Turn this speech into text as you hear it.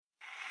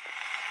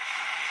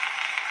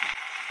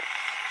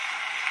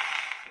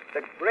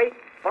The great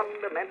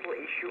fundamental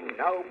issue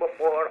now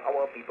before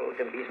our people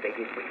can be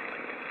stated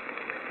briefly.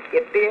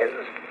 It is,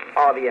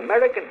 are the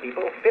American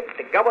people fit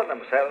to govern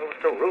themselves,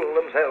 to rule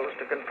themselves,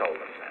 to control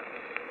themselves?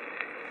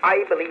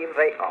 I believe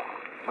they are.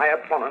 My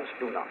opponents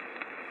do not.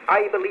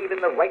 I believe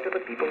in the right of the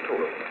people to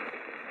rule.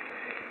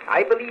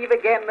 I believe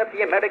again that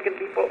the American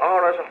people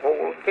are as a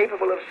whole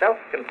capable of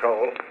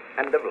self-control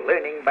and of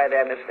learning by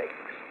their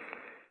mistakes.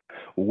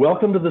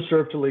 Welcome to the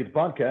Serve to Lead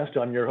podcast.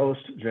 I'm your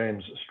host,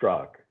 James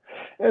Strock.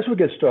 As we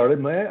get started,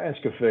 may I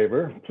ask a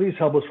favor? Please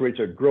help us reach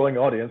a growing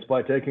audience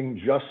by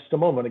taking just a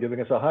moment and giving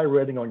us a high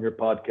rating on your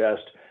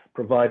podcast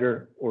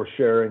provider or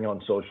sharing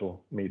on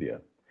social media.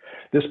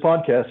 This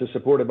podcast is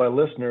supported by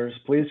listeners.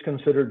 Please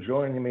consider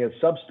joining me at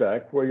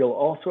Substack, where you'll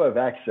also have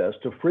access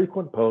to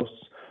frequent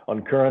posts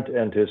on current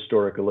and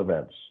historical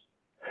events.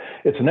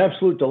 It's an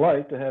absolute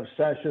delight to have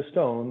Sasha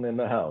Stone in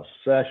the house.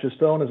 Sasha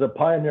Stone is a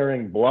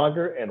pioneering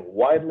blogger and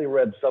widely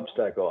read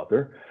Substack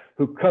author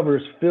who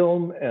covers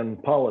film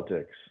and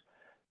politics.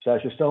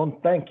 Sasha Stone,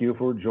 thank you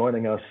for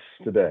joining us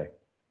today.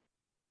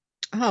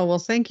 Oh, well,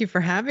 thank you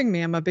for having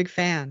me. I'm a big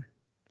fan.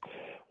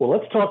 Well,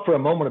 let's talk for a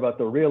moment about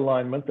the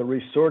realignment, the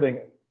resorting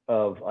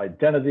of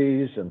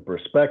identities and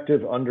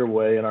perspective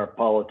underway in our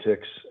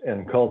politics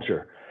and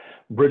culture.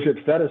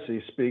 Bridget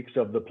Fetisi speaks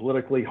of the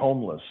politically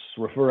homeless,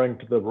 referring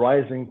to the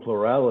rising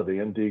plurality,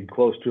 indeed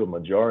close to a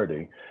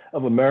majority,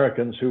 of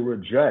Americans who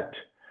reject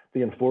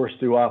the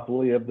enforced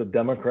duopoly of the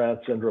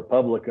Democrats and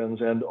Republicans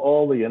and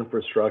all the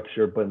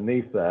infrastructure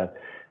beneath that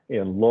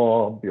in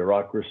law,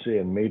 bureaucracy,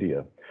 and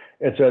media.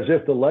 It's as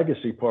if the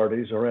legacy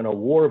parties are in a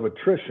war of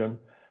attrition,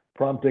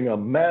 prompting a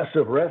mass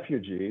of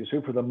refugees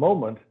who, for the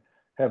moment,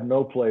 have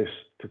no place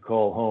to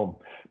call home.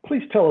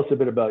 Please tell us a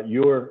bit about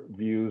your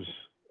views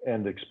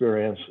and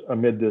experience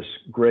amid this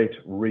great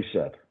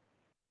reset.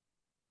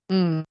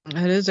 It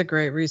is a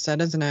great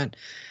reset, isn't it?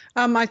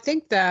 I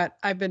think that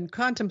I've been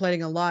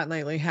contemplating a lot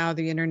lately how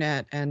the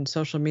internet and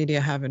social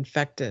media have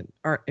impacted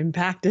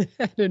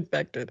and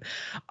infected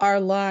our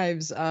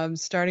lives.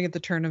 Starting at the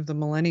turn of the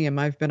millennium,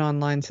 I've been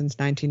online since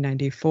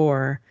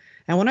 1994.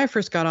 And when I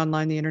first got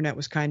online, the internet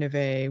was kind of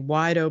a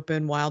wide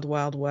open, wild,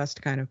 wild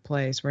west kind of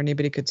place where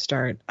anybody could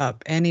start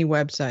up any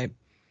website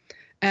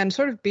and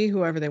sort of be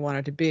whoever they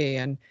wanted to be.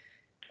 And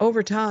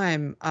over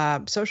time,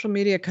 social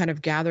media kind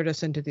of gathered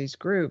us into these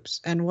groups.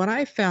 And what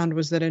I found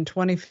was that in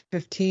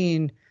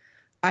 2015,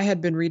 I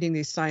had been reading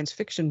these science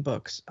fiction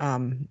books.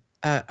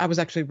 I was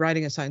actually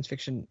writing a science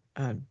fiction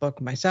book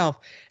myself,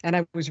 and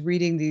I was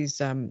reading these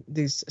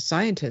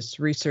scientists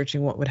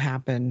researching what would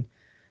happen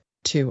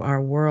to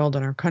our world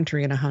and our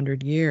country in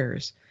 100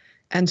 years.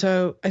 And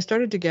so I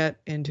started to get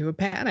into a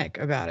panic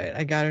about it.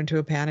 I got into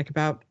a panic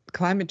about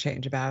climate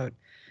change, about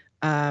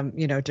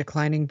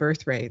declining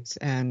birth rates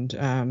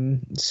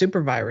and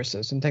super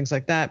viruses and things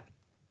like that.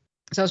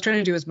 So I was trying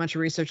to do as much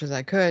research as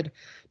I could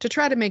to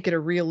try to make it a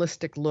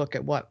realistic look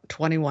at what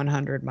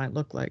 2100 might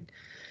look like.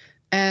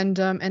 And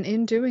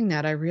in doing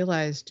that, I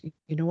realized,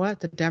 you know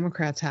what, the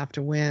Democrats have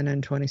to win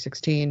in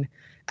 2016,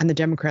 and the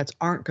Democrats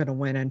aren't going to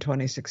win in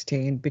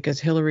 2016 because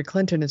Hillary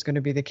Clinton is going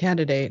to be the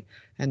candidate,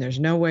 and there's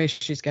no way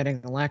she's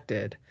getting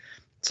elected.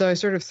 So I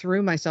sort of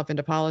threw myself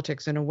into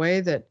politics in a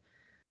way that,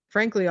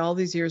 frankly, all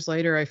these years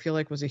later, I feel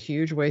like was a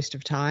huge waste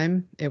of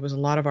time. It was a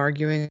lot of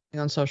arguing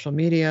on social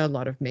media, a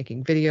lot of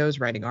making videos,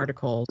 writing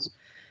articles.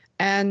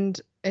 And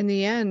in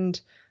the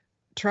end,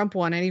 Trump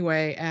won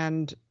anyway.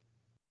 And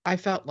I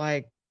felt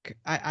like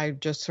I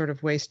just sort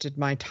of wasted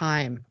my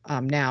time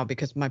now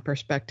because my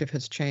perspective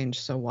has changed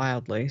so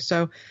wildly.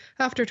 So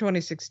after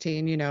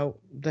 2016,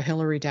 the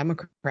Hillary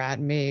Democrat,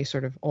 me,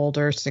 sort of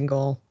older,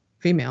 single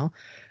female,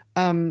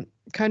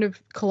 kind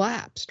of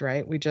collapsed,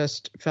 right? We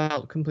just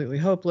felt completely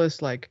hopeless,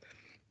 like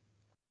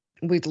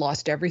we'd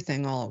lost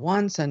everything all at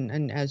once.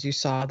 And as you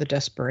saw, the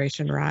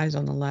desperation rise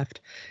on the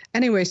left.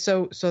 Anyway,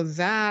 so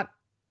that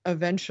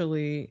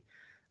eventually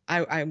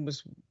I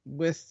was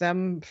with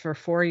them for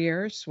 4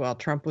 years while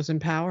Trump was in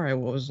power. I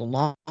was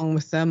along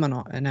with them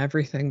and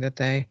everything that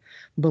they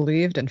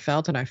believed and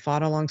felt, and I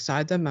fought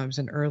alongside them. I was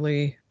an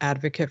early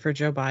advocate for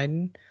Joe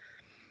Biden.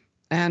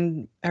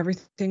 And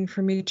everything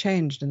for me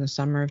changed in the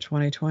summer of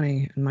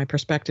 2020, and my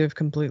perspective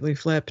completely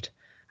flipped.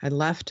 I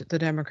left the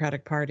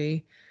Democratic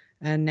Party,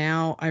 and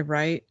now I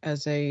write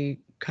as a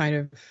kind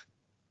of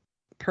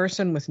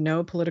person with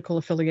no political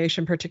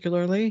affiliation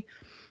particularly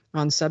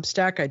on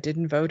Substack. I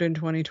didn't vote in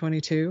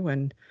 2022,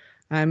 and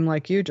I'm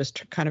like you,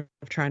 just kind of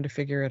trying to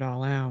figure it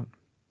all out.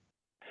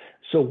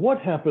 So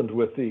what happened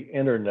with the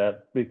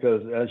internet?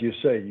 Because as you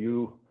say,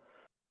 you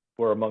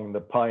were among the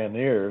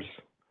pioneers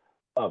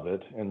of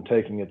it and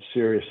taking it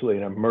seriously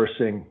and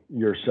immersing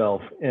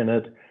yourself in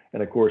it.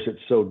 And of course, it's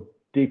so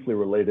deeply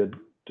related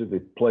to the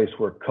place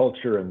where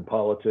culture and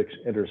politics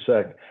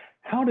intersect.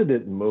 How did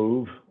it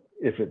move,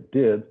 if it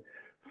did,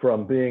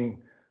 from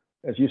being,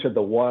 as you said,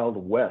 the Wild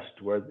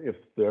West, where if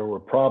there were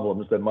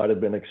problems, there might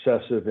have been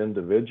excessive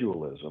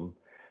individualism,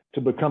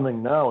 to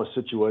becoming now a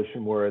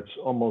situation where it's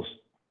almost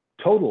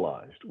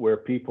totalized, where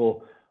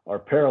people are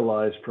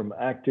paralyzed from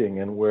acting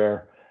and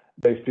where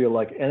they feel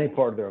like any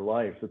part of their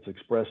life that's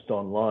expressed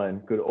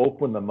online could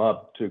open them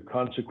up to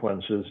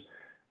consequences,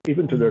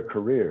 even to their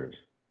careers.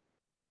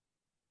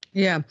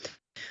 Yeah.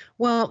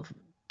 Well,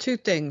 two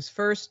things.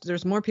 First,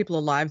 there's more people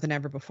alive than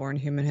ever before in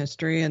human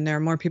history, and there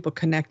are more people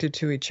connected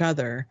to each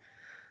other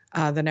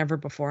than ever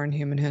before in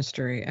human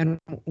history. And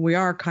we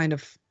are kind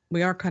of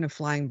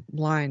flying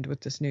blind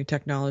with this new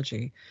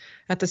technology.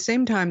 At the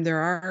same time, there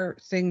are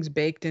things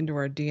baked into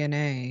our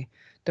DNA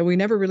that we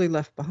never really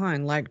left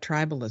behind, like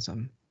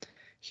tribalism.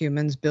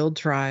 Humans build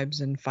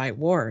tribes and fight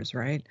wars,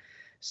 right?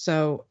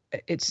 So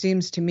it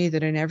seems to me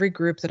that in every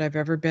group that I've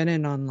ever been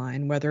in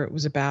online, whether it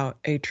was about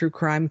a true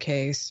crime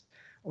case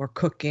or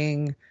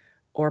cooking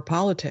or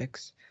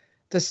politics,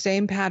 the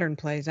same pattern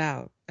plays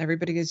out.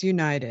 Everybody is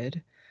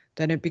united.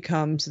 Then it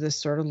becomes this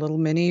sort of little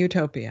mini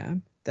utopia.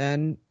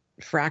 Then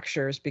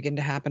fractures begin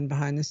to happen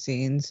behind the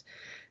scenes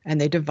and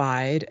they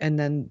divide. And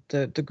then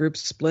the group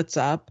splits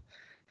up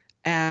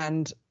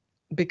and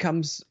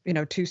becomes,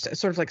 two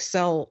sort of like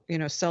cell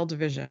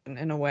division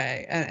in a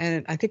way.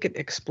 And I think it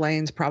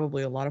explains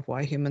probably a lot of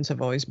why humans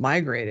have always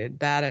migrated,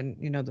 that and,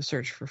 the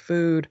search for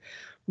food.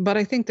 But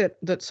I think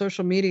that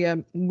social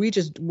media, we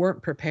just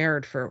weren't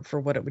prepared for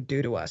what it would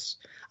do to us.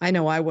 I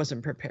know I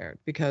wasn't prepared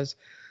because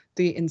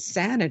the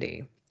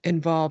insanity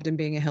involved in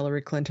being a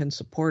Hillary Clinton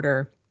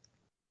supporter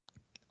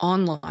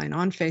online,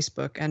 on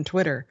Facebook and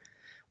Twitter,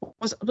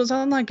 was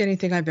unlike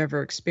anything I've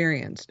ever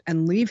experienced.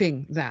 And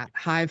leaving that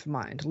hive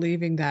mind,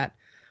 leaving that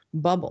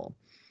bubble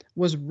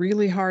was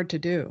really hard to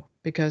do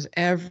because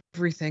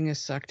everything is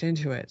sucked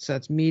into it. So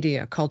it's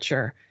media,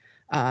 culture,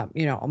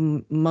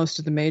 most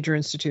of the major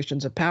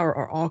institutions of power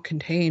are all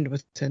contained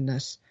within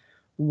this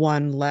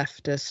one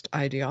leftist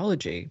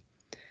ideology.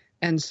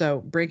 And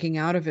so breaking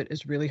out of it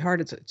is really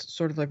hard. It's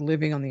sort of like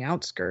living on the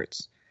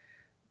outskirts.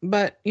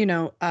 But,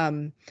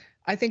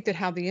 I think that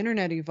how the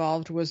internet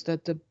evolved was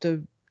that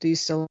these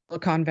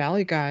Silicon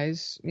Valley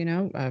guys,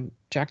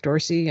 Jack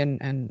Dorsey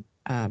and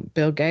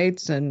Bill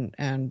Gates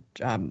and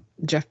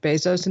Jeff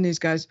Bezos and these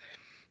guys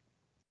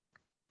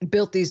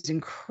built these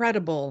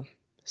incredible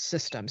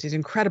systems, these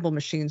incredible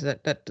machines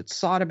that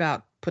sought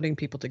about putting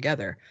people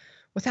together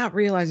without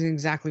realizing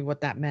exactly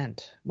what that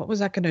meant. What was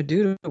that going to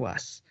do to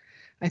us?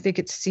 I think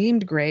it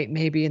seemed great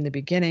maybe in the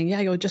beginning.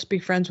 Yeah, you'll just be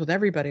friends with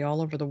everybody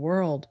all over the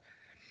world.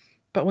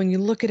 But when you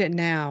look at it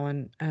now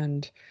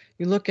and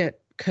you look at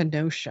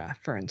Kenosha,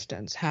 for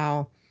instance,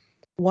 how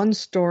one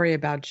story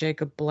about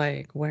Jacob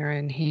Blake,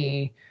 wherein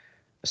he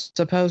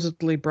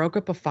supposedly broke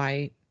up a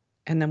fight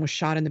and then was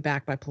shot in the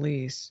back by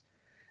police.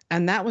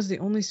 And that was the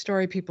only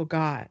story people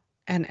got.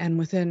 And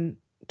within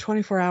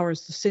 24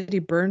 hours, the city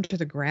burned to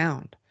the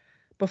ground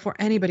before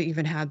anybody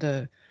even had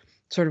the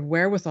sort of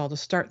wherewithal to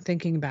start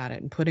thinking about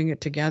it and putting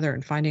it together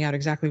and finding out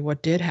exactly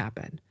what did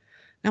happen.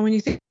 Now, when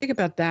you think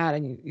about that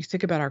and you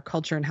think about our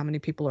culture and how many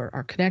people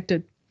are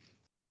connected,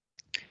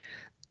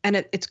 and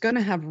it's going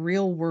to have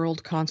real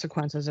world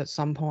consequences at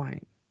some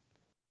point.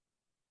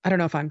 I don't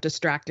know if I'm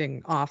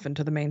distracting off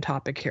into the main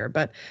topic here,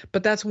 but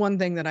that's one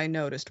thing that I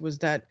noticed was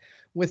that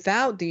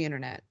without the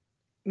internet,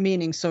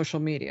 meaning social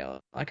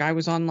media, like I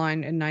was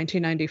online in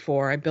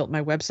 1994, I built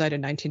my website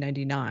in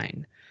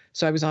 1999.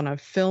 So I was on a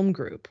film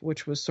group,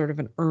 which was sort of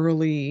an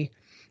early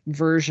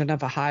version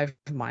of a hive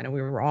mind. And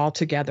we were all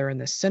together in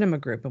this cinema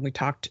group and we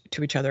talked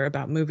to each other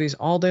about movies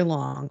all day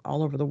long,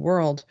 all over the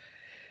world.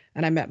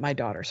 And I met my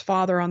daughter's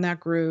father on that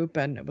group,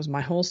 and it was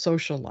my whole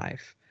social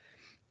life.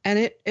 And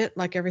it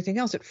like everything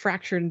else, it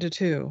fractured into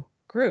two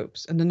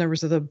groups. And then there was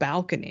the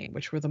balcony,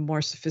 which were the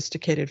more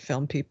sophisticated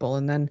film people,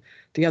 and then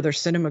the other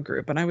cinema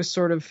group. And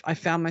I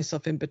found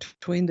myself in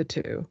between the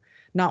two,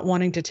 not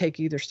wanting to take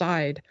either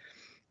side.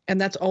 And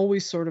that's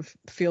always sort of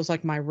feels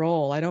like my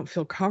role. I don't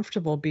feel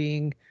comfortable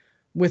being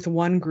with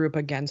one group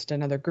against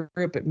another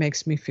group. It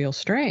makes me feel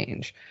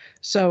strange.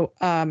 So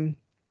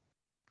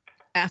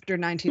after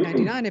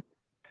 1999, I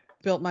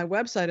built my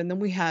website, and then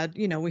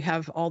we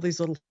have all these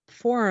little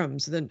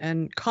forums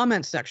and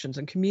comment sections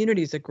and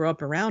communities that grow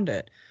up around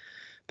it.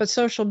 But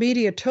social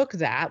media took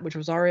that, which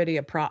was already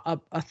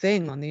a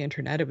thing on the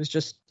internet. It was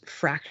just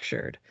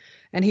fractured.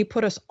 And he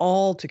put us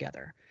all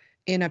together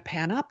in a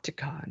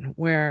panopticon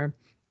where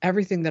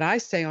everything that I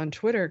say on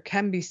Twitter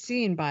can be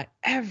seen by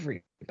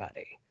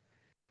everybody,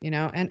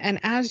 and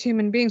as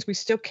human beings, we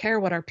still care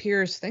what our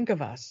peers think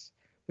of us.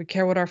 We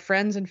care what our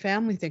friends and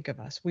family think of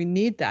us. We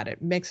need that.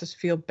 It makes us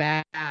feel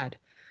bad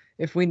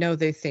if we know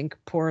they think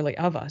poorly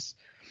of us.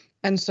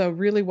 And so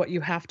really what you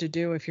have to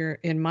do if you're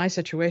in my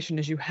situation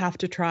is you have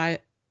to try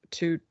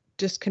to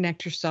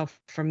disconnect yourself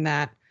from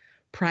that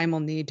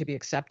primal need to be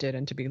accepted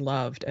and to be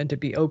loved and to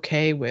be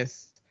okay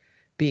with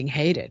being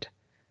hated.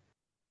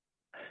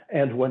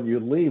 And when you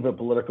leave a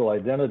political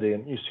identity,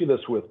 and you see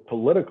this with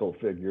political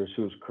figures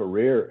whose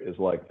career is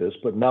like this,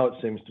 but now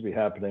it seems to be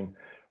happening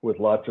with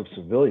lots of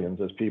civilians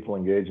as people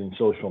engage in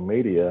social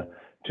media,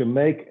 to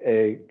make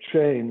a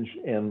change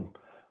in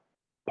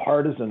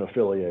partisan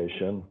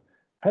affiliation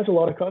has a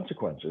lot of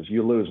consequences.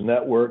 You lose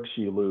networks,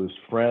 you lose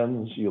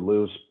friends, you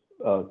lose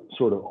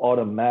sort of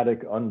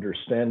automatic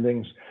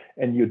understandings,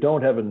 and you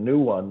don't have a new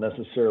one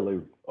necessarily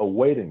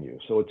awaiting you.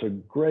 So it's a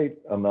great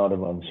amount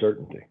of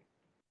uncertainty.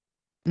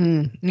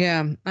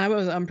 Yeah, I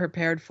was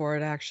unprepared for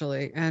it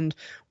actually. And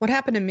what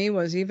happened to me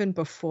was even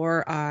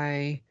before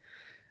I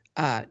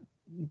uh,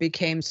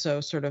 became so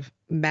sort of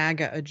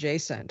MAGA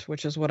adjacent,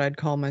 which is what I'd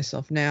call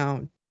myself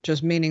now,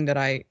 just meaning that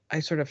I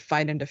sort of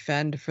fight and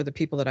defend for the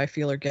people that I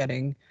feel are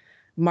getting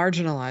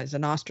marginalized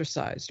and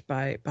ostracized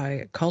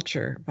by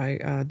culture,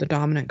 by the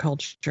dominant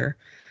culture.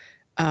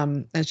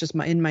 It's just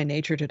in my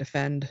nature to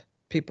defend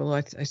people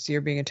I see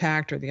are being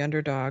attacked or the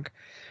underdog.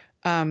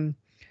 Um,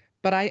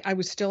 but I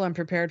was still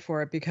unprepared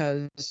for it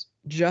because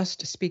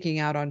just speaking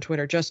out on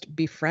Twitter, just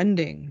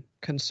befriending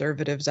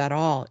conservatives at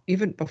all,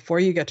 even before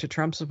you get to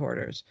Trump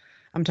supporters,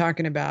 I'm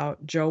talking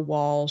about Joe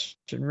Walsh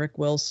and Rick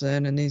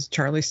Wilson and these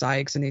Charlie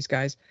Sykes and these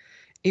guys,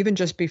 even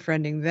just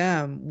befriending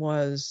them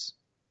was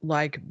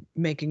like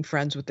making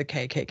friends with the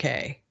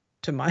KKK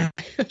to my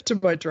to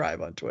my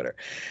tribe on Twitter.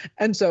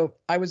 And so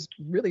I was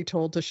really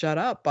told to shut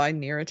up by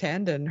Neera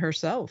Tanden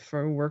herself,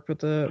 who worked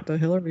with the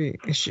Hillary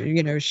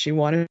issue. She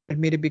wanted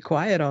me to be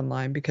quiet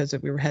online because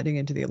we were heading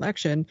into the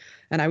election,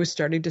 and I was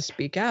starting to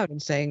speak out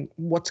and saying,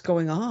 what's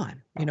going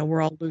on?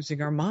 We're all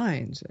losing our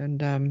minds.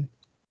 And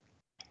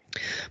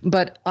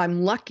but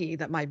I'm lucky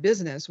that my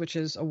business, which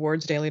is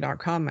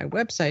awardsdaily.com, my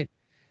website,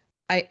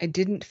 I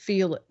didn't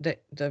feel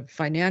the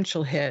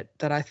financial hit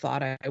that I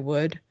thought I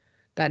would.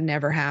 That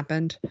never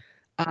happened.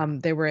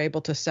 They were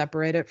able to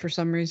separate it for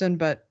some reason,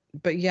 but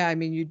yeah, I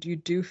mean, you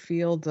do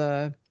feel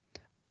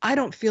I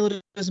don't feel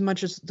it as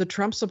much as the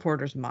Trump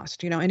supporters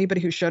must. Anybody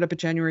who showed up at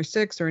January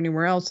 6th or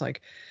anywhere else,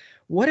 like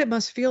what it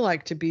must feel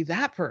like to be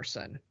that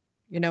person,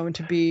 and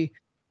to be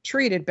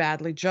treated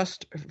badly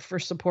just for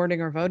supporting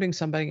or voting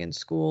somebody in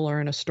school or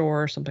in a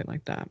store or something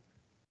like that.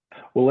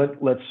 Well,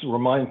 let's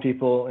remind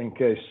people, in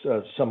case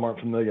some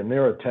aren't familiar,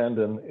 Neera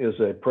Tanden is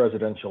a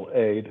presidential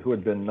aide who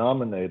had been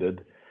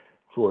nominated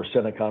for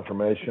Senate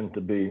confirmation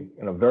to be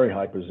in a very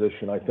high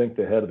position, I think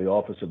the head of the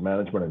Office of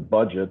Management and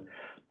Budget,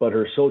 but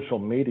her social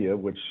media,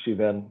 which she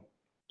then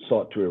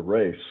sought to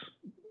erase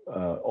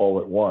all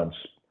at once,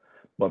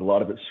 but a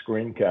lot of it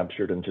screen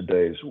captured in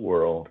today's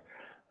world,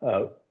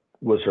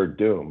 was her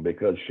doom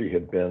because she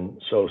had been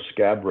so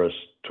scabrous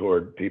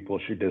toward people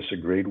she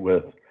disagreed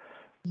with.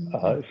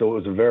 So it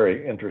was a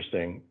very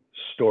interesting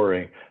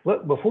story.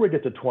 Before we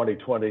get to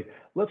 2020,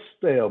 let's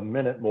stay a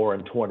minute more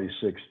in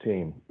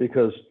 2016,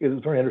 because it is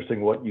very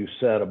interesting what you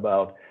said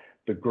about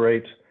the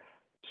great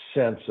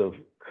sense of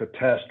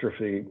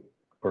catastrophe,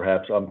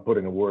 perhaps I'm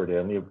putting a word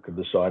in, you could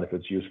decide if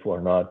it's useful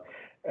or not,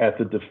 at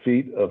the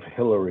defeat of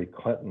Hillary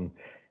Clinton.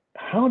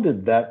 How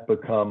did that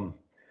become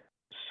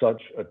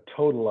such a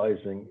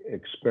totalizing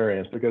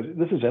experience? Because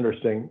this is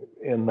interesting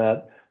in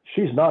that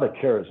she's not a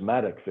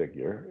charismatic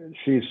figure.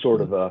 She's sort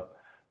of a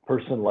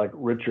person like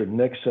Richard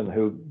Nixon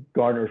who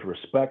garners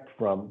respect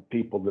from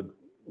people that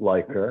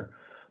like her,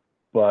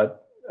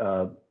 but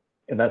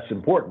and that's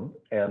important,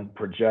 and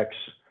projects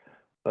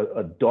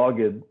a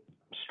dogged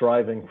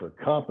striving for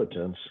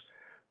competence,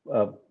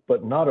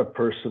 but not a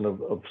person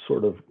of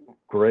sort of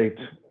great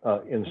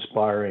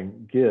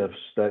inspiring gifts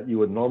that you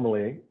would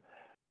normally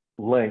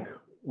link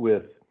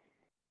with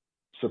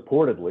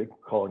supportedly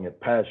calling it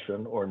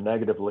passion or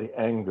negatively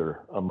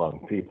anger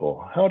among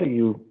people. How do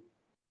you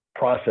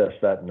process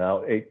that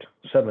now,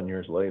 7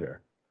 years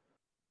later?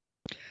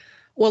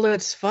 Well,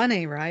 it's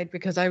funny, right?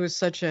 Because I was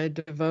such a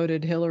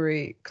devoted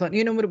Hillary Clinton.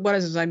 You know what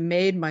is I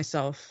made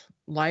myself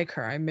like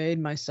her. I made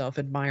myself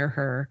admire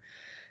her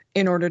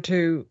in order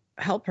to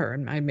help her.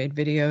 And I made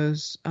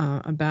videos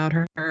about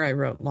her. I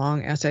wrote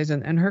long essays,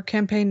 and her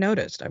campaign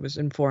noticed. I was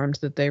informed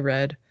that they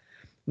read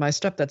my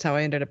stuff. That's how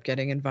I ended up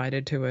getting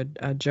invited to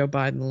a Joe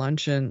Biden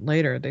luncheon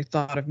later. They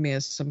thought of me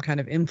as some kind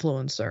of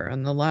influencer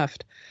on the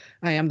left.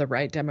 I am the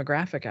right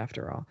demographic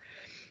after all.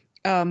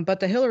 But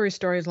the Hillary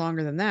story is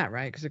longer than that,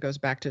 right? Because it goes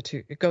back to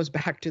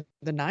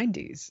the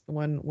 90s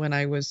when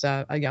I was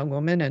a young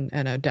woman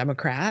and a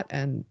Democrat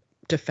and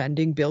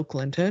defending Bill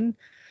Clinton,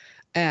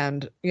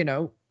 and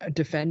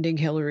defending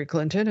Hillary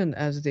Clinton, and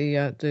as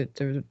the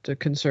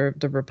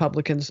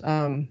Republicans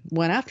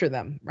went after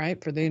them,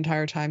 right, for the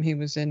entire time he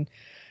was in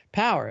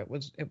power. It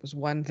was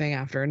one thing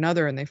after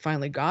another, and they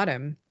finally got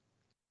him.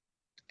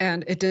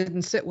 And it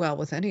didn't sit well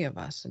with any of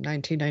us in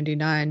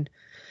 1999.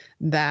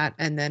 That,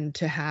 and then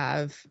to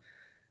have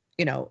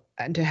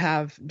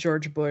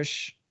George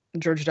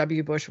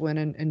W. Bush win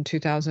in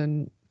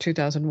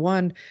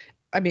 2001,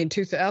 I mean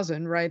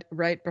 2000,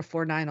 right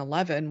before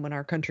 9/11, when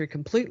our country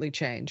completely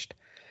changed.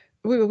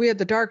 We had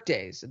the dark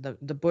days,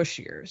 the Bush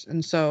years,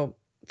 and so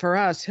for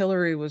us,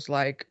 Hillary was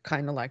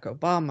kind of like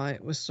Obama.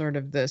 It was sort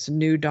of this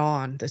new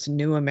dawn, this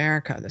new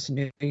America, this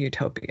new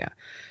utopia.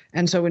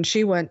 And so when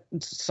she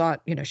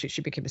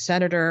she became a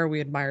senator.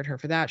 We admired her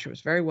for that. She was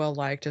very well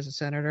liked as a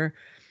senator.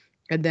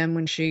 And then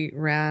when she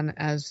ran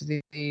as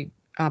the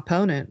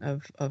opponent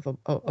of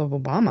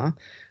Obama,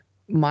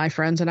 my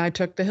friends and I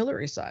took the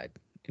Hillary side.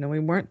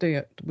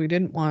 We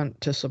didn't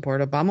want to support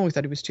Obama. We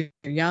thought he was too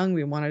young.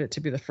 We wanted it to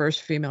be the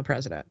first female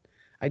president.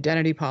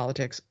 Identity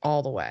politics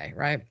all the way,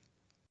 right?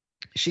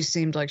 She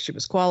seemed like she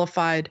was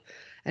qualified.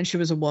 and she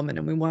was a woman,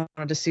 and we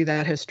wanted to see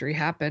that history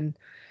happen.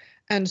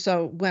 And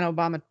so when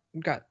Obama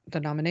got the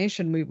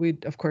nomination, we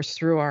of course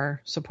threw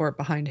our support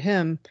behind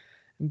him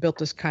and built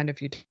this kind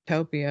of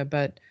utopia.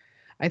 But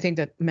I think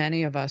that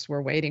many of us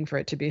were waiting for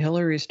it to be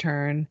Hillary's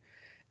turn.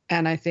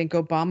 And I think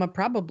Obama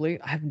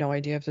probably, I have no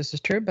idea if this is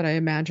true, but I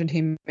imagine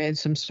he made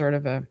some sort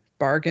of a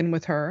bargain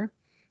with her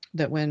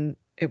that when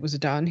it was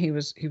done, he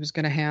was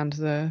going to hand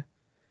the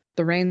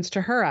reins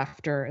to her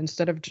after,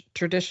 instead of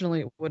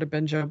traditionally it would have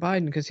been Joe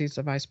Biden because he's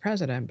the vice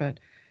president. But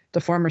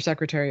the former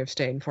Secretary of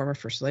State and former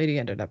First Lady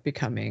ended up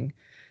becoming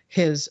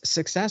his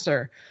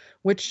successor,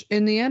 which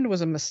in the end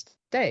was a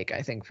mistake,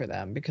 I think, for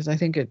them, because I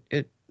think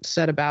it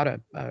set about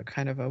a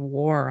kind of a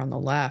war on the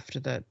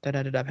left that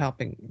ended up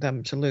helping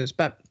them to lose.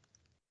 But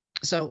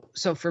so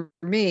for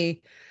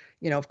me,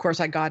 of course,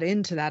 I got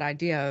into that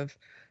idea of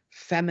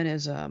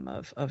feminism,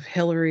 of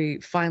Hillary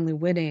finally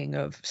winning,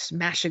 of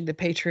smashing the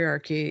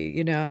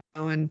patriarchy,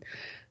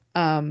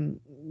 and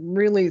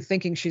really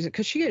thinking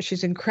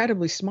she's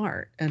incredibly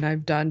smart. And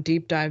I've done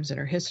deep dives in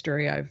her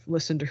history. I've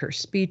listened to her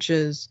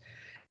speeches,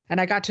 and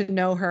I got to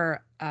know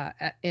her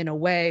in a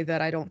way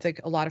that I don't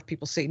think a lot of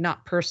people see,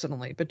 not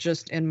personally, but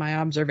just in my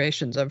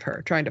observations of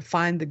her, trying to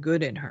find the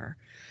good in her.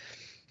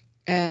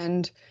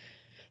 And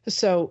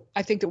so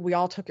I think that we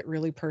all took it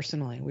really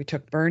personally. We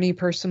took Bernie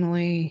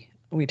personally.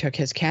 We took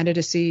his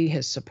candidacy,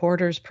 his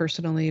supporters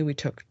personally. We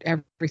took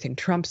everything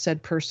Trump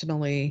said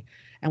personally,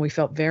 and we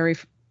felt very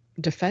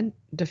defiant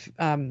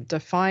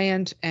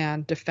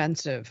and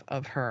defensive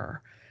of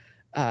her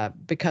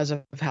because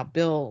of how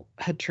Bill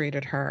had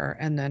treated her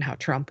and then how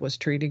Trump was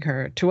treating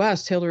her. To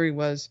us, Hillary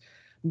was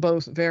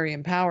both very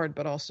empowered,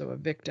 but also a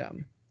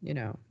victim.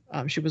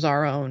 She was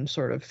our own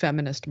sort of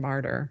feminist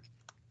martyr.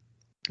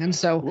 And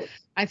so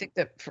I think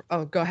that,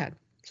 go ahead.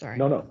 Sorry.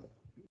 No,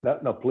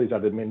 please. I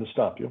didn't mean to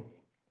stop you.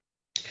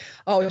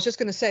 Oh, I was just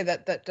going to say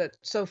that.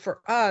 So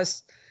for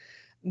us,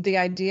 the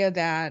idea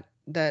that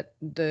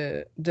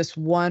this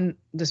moment,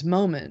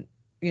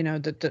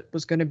 that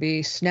was going to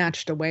be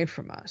snatched away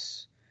from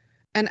us.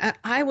 And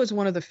I was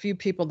one of the few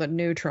people that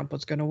knew Trump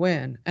was going to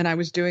win. And I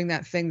was doing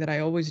that thing that I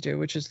always do,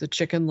 which is the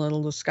Chicken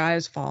Little, the sky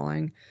is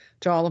falling,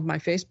 to all of my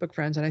Facebook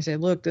friends. And I say,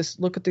 look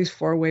at these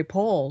 4-way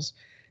polls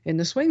in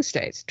the swing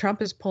states.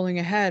 Trump is pulling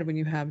ahead when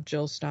you have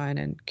Jill Stein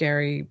and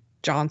Gary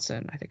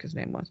Johnson, I think his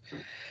name was.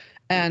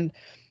 And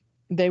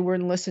they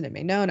wouldn't listen to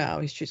me.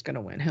 No, she's going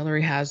to win.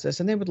 Hillary has this.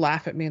 And they would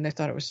laugh at me, and they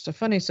thought it was so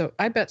funny. So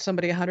I bet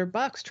somebody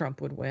 $100 Trump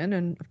would win.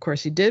 And of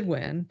course he did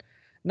win,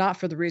 not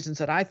for the reasons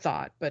that I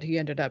thought, but he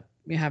ended up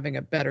having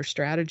a better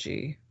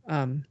strategy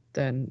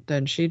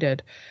than she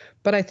did.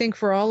 But I think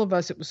for all of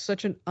us, it was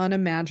such an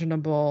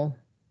unimaginable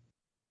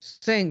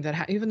thing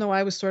that even though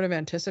I was sort of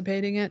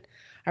anticipating it,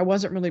 I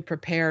wasn't really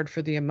prepared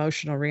for the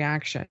emotional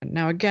reaction.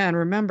 Now, again,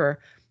 remember,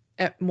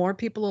 more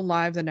people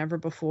alive than ever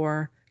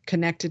before,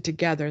 connected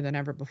together than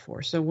ever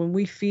before. So when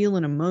we feel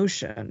an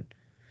emotion,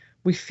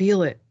 we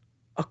feel it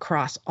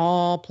across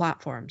all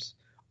platforms,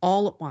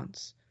 all at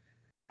once.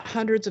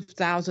 Hundreds of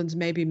thousands,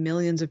 maybe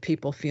millions of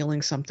people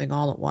feeling something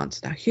all at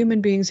once. Now,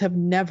 human beings have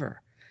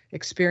never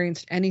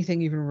experienced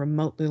anything even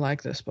remotely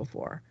like this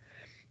before.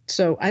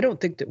 So I don't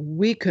think that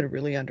we could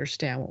really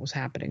understand what was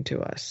happening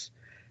to us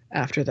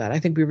after that. I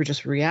think we were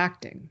just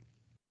reacting.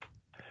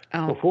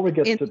 Before we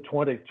get to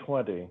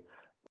 2020,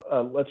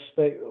 let's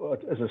say,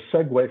 as a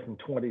segue from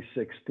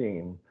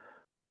 2016,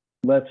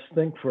 let's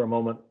think for a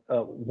moment,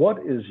 what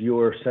is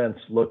your sense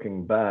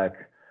looking back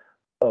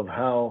of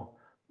how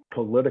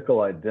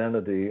political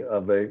identity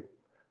of a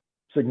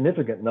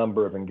significant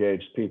number of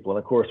engaged people, and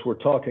of course we're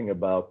talking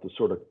about the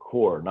sort of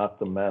core, not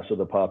the mass of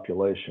the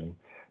population,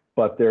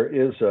 but there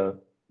is a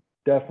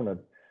definite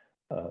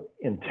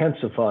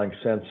intensifying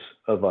sense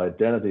of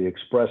identity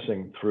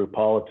expressing through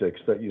politics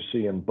that you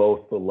see in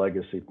both the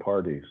legacy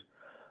parties.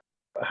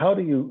 How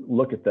do you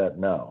look at that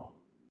now?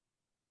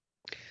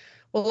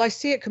 Well, I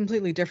see it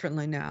completely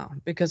differently now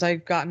because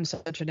I've gotten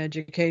such an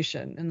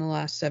education in the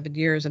last 7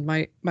 years, and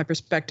my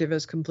perspective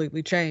has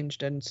completely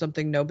changed, and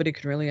something nobody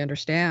could really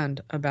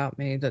understand about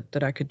me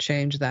that I could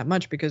change that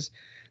much, because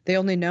they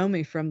only know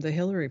me from the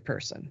Hillary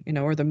person,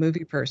 or the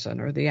movie person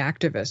or the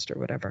activist or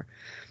whatever.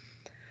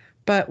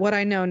 But what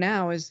I know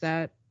now is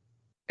that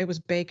it was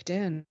baked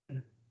in.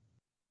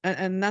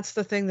 And that's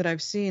the thing that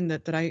I've seen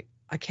that I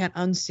can't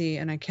unsee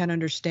and I can't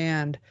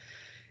understand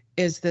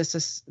is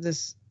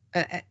this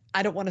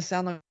I don't want to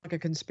sound like a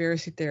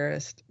conspiracy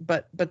theorist,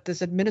 but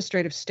this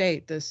administrative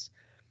state, this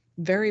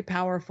very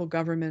powerful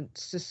government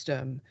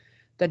system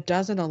that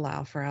doesn't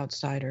allow for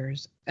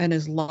outsiders and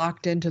is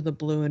locked into the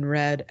blue and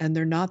red, and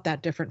they're not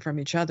that different from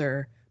each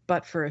other,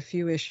 but for a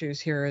few issues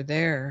here or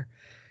there.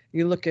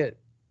 You look at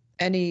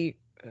any,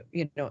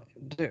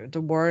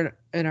 the war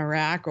in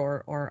Iraq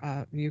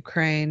or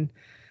Ukraine.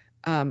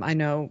 I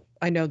know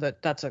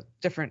that that's a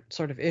different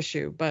sort of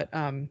issue, but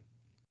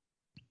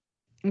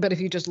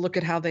if you just look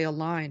at how they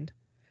aligned,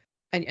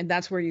 and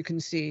that's where you can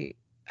see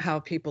how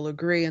people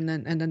agree, and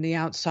then the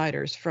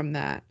outsiders from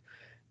that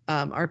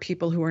are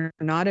people who are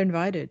not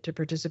invited to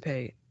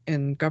participate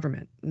in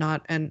government.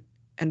 And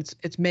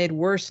it's made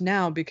worse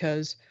now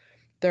because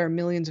there are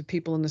millions of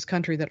people in this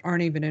country that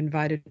aren't even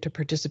invited to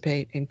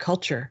participate in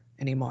culture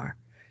anymore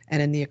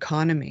and in the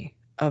economy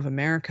of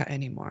America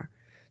anymore.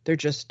 They're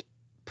just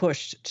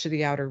pushed to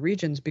the outer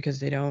regions because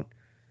they don't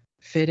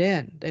fit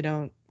in. They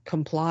don't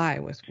comply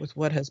with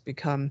what has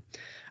become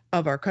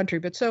of our country.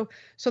 But so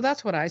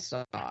that's what I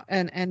saw.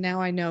 And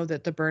now I know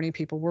that the Bernie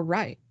people were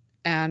right.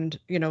 And,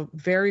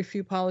 very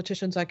few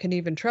politicians I can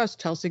even trust.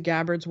 Tulsi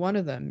Gabbard's one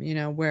of them,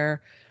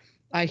 where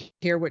I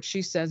hear what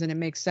she says and it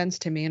makes sense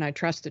to me and I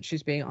trust that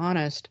she's being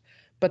honest.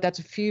 But that's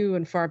few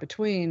and far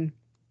between.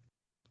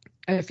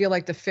 I feel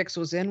like the fix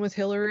was in with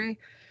Hillary.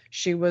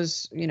 She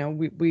was,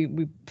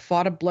 we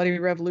fought a bloody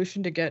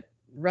revolution to get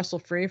Russell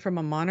free from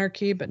a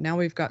monarchy, but now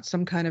we've got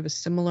some kind of a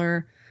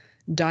similar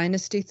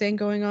dynasty thing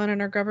going on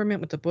in our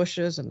government with the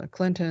Bushes and the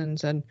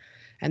Clintons, and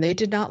they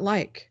did not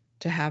like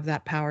to have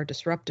that power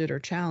disrupted or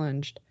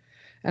challenged.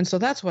 And so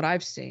that's what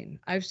I've seen.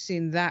 I've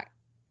seen that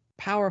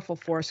powerful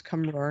force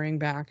come roaring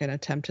back and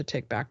attempt to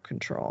take back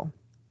control.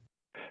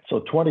 So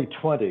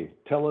 2020,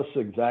 tell us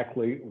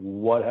exactly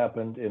what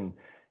happened in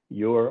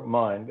your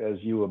mind as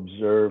you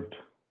observed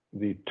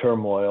the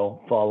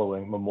turmoil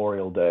following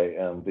Memorial Day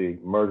and the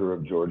murder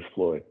of George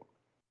Floyd.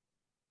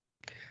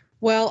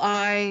 Well,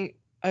 I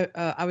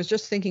was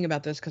just thinking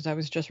about this because I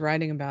was just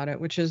writing about it,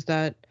 which is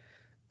that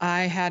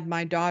I had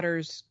my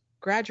daughter's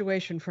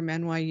graduation from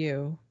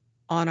NYU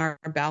on our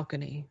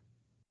balcony,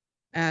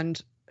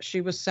 and she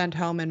was sent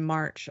home in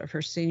March of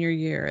her senior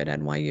year at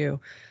NYU.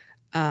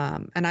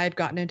 And I had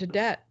gotten into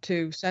debt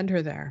to send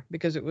her there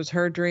because it was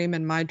her dream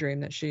and my dream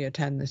that she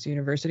attend this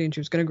university, and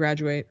she was going to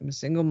graduate. I'm a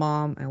single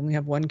mom. I only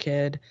have one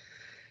kid.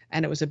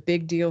 And it was a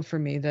big deal for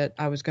me that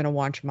I was going to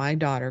watch my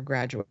daughter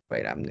graduate.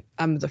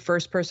 I'm the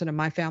first person in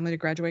my family to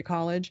graduate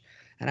college,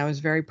 and I was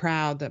very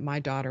proud that my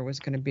daughter was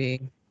going to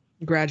be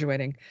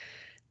graduating.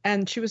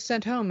 And she was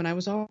sent home, and I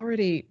was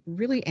already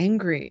really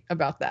angry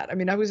about that. I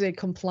mean, I was a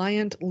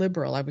compliant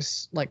liberal. I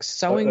was like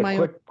sewing my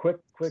own. Quick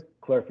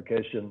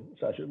clarification,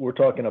 Sasha. We're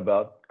talking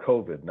about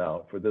COVID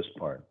now for this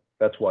part.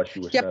 That's why she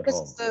was sent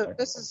home.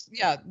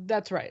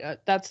 That's right.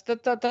 That's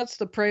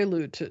the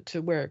prelude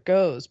to where it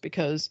goes,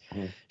 because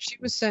she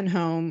was sent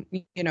home.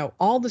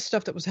 All the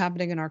stuff that was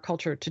happening in our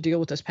culture to deal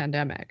with this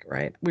pandemic,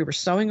 right? We were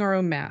sewing our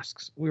own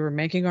masks. We were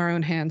making our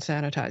own hand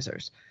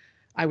sanitizers.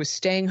 I was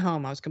staying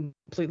home. I was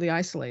completely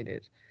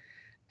isolated.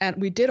 And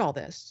we did all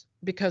this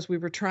because we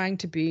were trying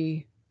to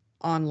be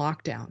on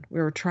lockdown. We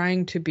were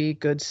trying to be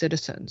good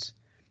citizens.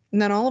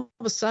 And then all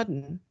of a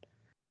sudden,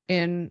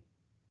 in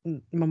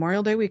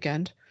Memorial Day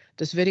weekend,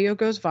 this video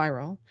goes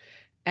viral,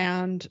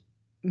 and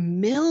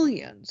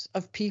millions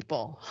of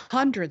people,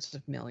 hundreds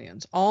of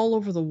millions all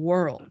over the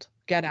world,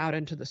 get out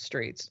into the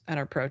streets and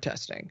are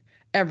protesting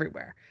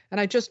everywhere. And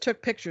I just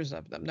took pictures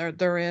of them.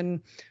 They're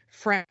in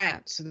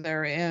France,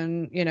 they're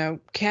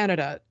in,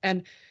 Canada.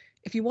 And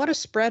if you want to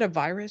spread a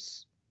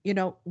virus,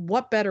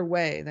 what better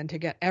way than to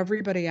get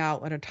everybody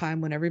out at a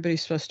time when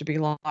everybody's supposed to be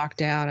locked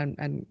down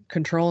and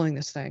controlling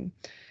this thing.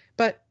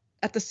 But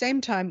at the same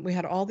time, we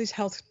had all these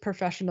health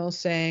professionals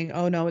saying,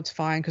 oh, no, it's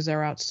fine because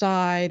they're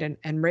outside, and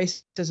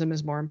racism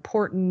is more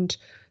important.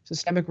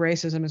 Systemic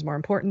racism is more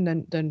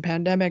important than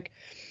pandemic.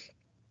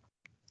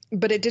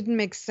 But it didn't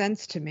make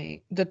sense to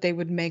me that they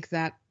would make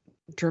that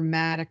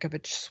dramatic of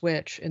a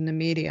switch in the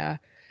media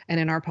and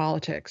in our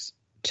politics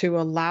to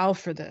allow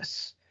for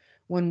this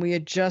when we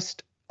had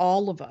just,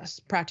 all of us,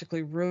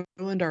 practically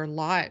ruined our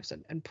lives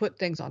and put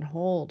things on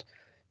hold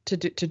to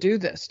do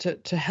this,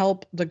 to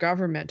help the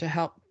government, to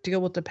help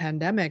deal with the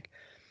pandemic.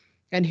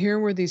 And here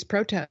were these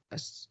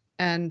protests.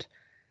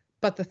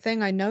 But the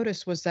thing I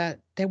noticed was that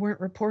they weren't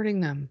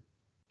reporting them.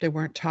 They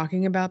weren't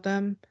talking about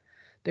them.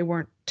 They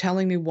weren't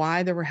telling me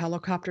why there were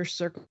helicopters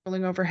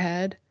circling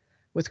overhead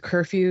with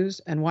curfews,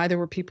 and why there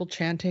were people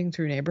chanting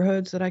through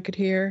neighborhoods that I could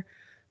hear,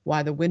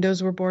 why the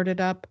windows were boarded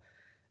up.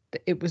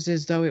 It was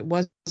as though it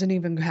wasn't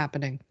even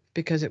happening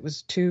because it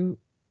was too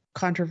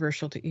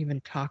controversial to even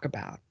talk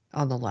about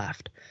on the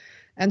left.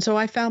 And so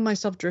I found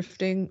myself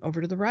drifting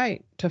over to the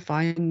right to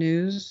find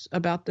news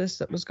about this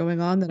that was going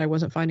on that I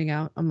wasn't finding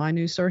out on my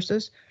news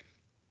sources.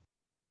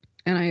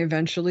 And I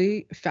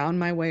eventually found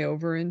my way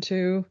over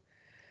into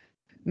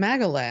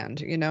MAGA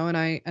land,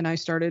 and I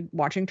started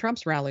watching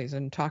Trump's rallies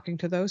and talking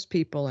to those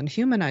people and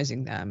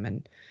humanizing them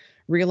and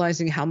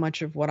realizing how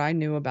much of what I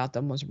knew about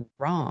them was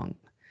wrong.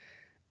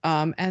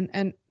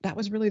 And that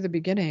was really the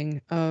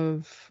beginning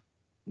of,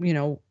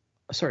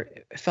 sort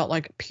of felt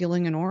like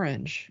peeling an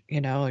orange,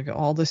 like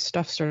all this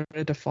stuff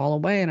started to fall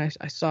away. And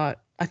I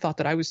thought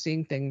that I was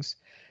seeing things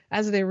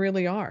as they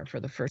really are for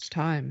the first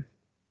time.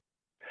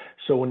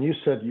 So when you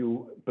said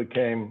you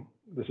became,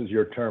 this is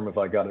your term, if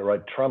I got it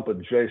right, Trump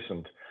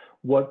adjacent,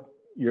 what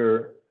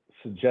you're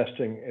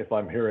suggesting, if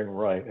I'm hearing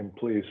right, and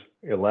please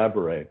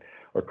elaborate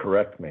or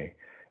correct me,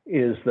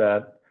 is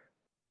that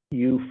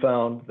you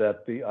found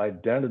that the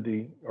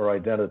identity or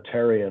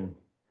identitarian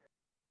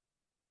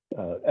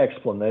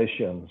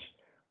explanations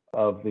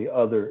of the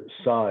other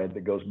side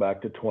that goes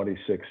back to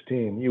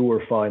 2016, you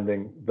were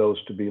finding those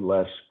to be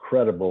less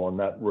credible, and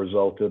that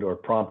resulted or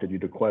prompted you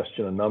to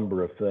question a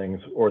number of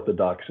things,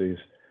 orthodoxies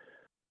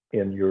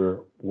in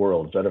your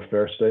world. Is that a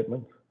fair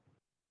statement?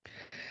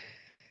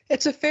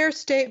 It's a fair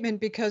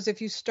statement because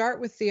if you start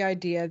with the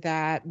idea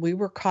that we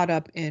were caught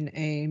up in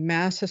a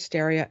mass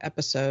hysteria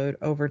episode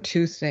over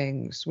two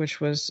things, which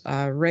was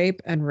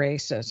rape and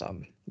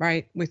racism,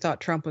 right? We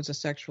thought Trump was a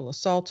sexual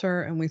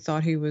assaulter and we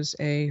thought he was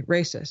a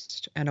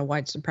racist and a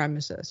white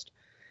supremacist.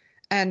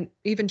 And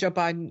even Joe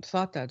Biden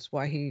thought that's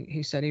why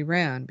he said he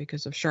ran,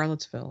 because of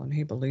Charlottesville. And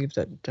he believed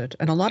that,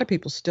 and a lot of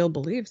people still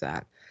believe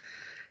that.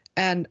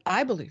 And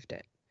I believed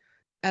it.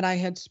 And I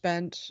had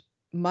spent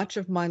much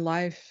of my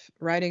life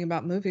writing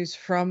about movies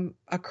from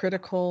a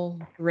critical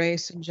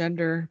race and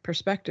gender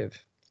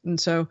perspective. And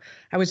so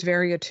I was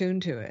very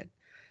attuned to it.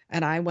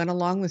 And I went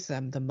along with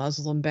them, the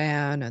Muslim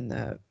ban and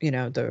the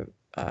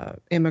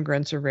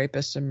immigrants are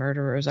rapists and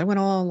murderers. I went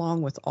all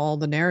along with all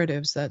the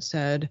narratives that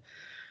said,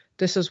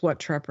 this is what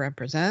Trump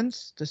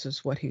represents. This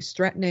is what he's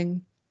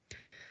threatening.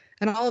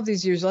 And all of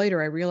these years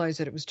later, I realized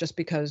that it was just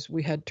because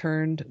we had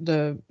turned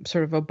the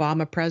sort of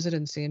Obama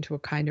presidency into a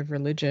kind of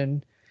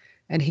religion.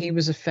 And he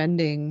was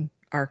offending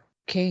our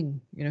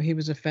king. He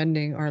was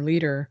offending our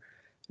leader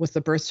with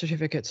the birth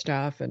certificate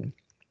stuff. And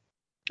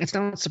it's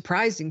not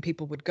surprising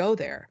people would go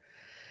there.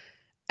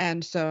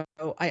 And so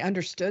I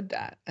understood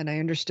that. And I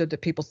understood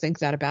that people think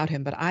that about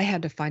him. But I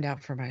had to find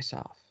out for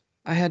myself.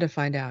 I had to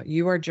find out,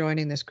 you are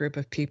joining this group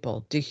of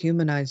people,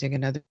 dehumanizing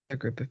another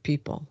group of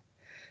people.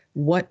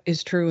 What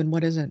is true and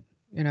what isn't,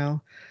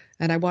 And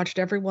I watched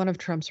every one of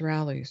Trump's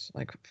rallies.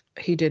 Like,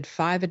 he did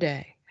 5 a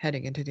day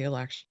heading into the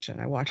election.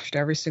 I watched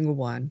every single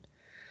one,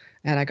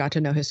 and I got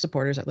to know his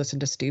supporters. I listened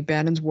to Steve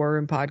Bannon's War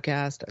Room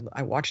podcast.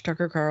 I watched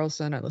Tucker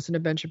Carlson. I listened to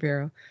Ben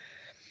Shapiro.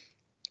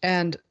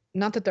 And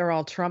not that they're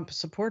all Trump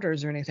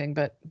supporters or anything,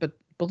 but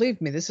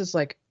believe me, this is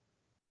like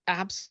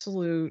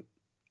absolute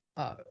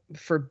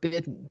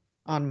forbidden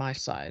on my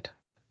side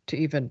to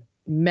even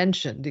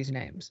mention these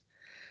names.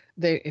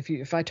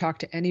 If I talk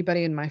to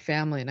anybody in my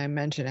family and I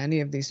mention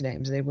any of these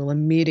names, they will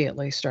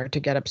immediately start to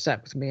get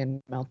upset with me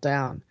and melt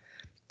down.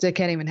 They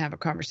can't even have a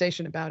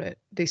conversation about it.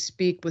 They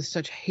speak with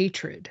such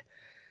hatred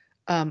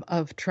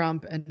of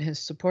Trump and his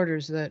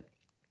supporters that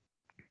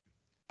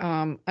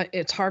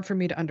it's hard for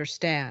me to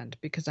understand,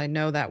 because I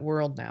know that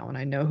world now and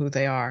I know who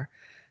they are.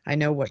 I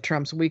know what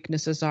Trump's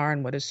weaknesses are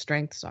and what his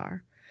strengths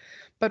are.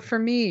 But for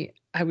me,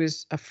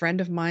 a friend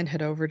of mine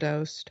had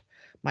overdosed.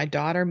 My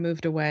daughter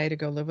moved away to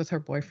go live with her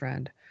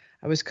boyfriend.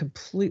 I was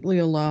completely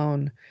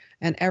alone.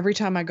 And every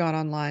time I got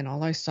online,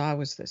 all I saw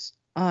was this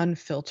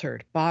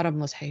unfiltered,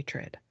 bottomless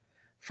hatred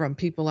from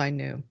people I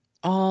knew,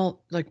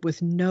 all like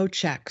with no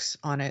checks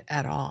on it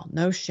at all,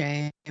 no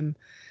shame,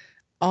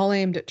 all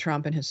aimed at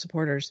Trump and his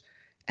supporters.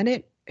 And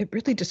it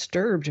really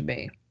disturbed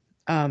me.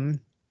 And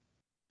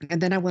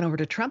then I went over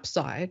to Trump's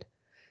side,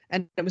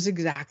 and it was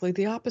exactly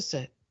the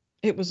opposite.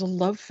 It was a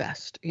love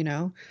fest,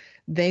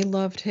 They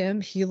loved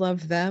him. He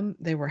loved them.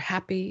 They were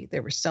happy. They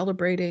were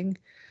celebrating.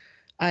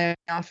 I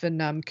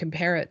often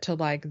compare it to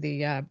like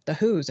the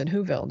Who's in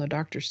Whoville, the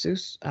Dr.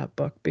 Seuss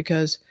book,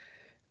 because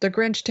the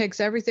Grinch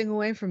takes everything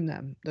away from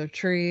them, the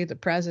tree, the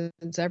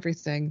presents,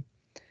 everything.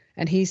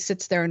 And he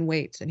sits there and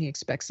waits, and he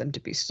expects them to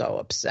be so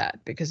upset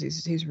because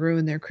he's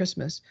ruined their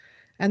Christmas.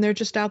 And they're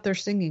just out there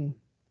singing.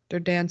 They're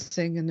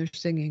dancing and they're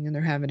singing and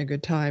they're having a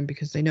good time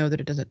because they know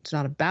that it's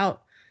not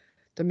about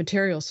the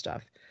material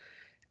stuff.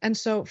 And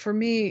so for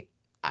me,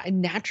 I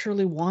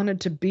naturally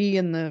wanted to be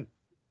in the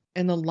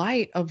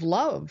light of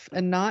love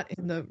and not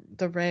in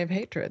the ray of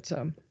hatred.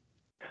 So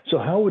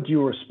how would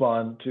you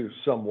respond to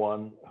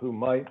someone who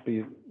might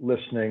be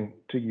listening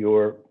to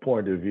your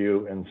point of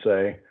view and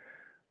say,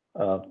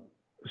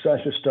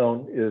 Sasha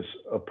Stone is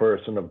a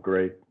person of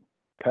great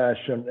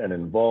passion and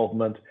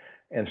involvement,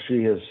 and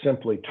she has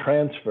simply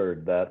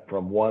transferred that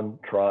from one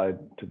tribe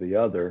to the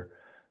other,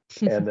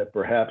 and that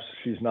perhaps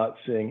she's not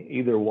seeing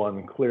either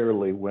one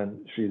clearly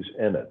when she's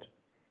in it?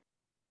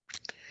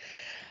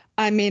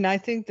 I mean, I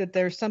think that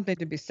there's something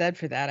to be said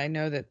for that. I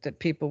know that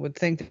people would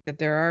think that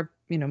there are,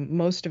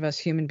 most of us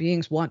human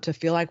beings want to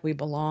feel like we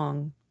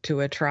belong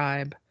to a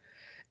tribe.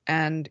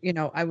 And,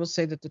 I will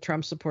say that the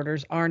Trump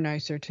supporters are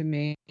nicer to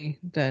me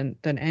than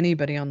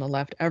anybody on the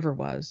left ever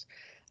was.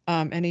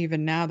 And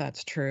even now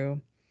that's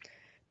true.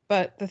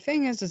 But the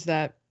thing is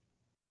that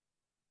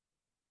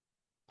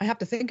I have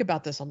to think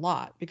about this a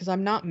lot because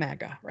I'm not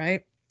MAGA,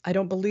 right? I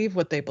don't believe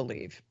what they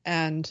believe.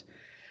 And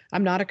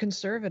I'm not a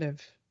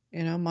conservative.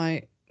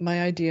 My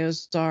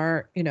ideas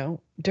are,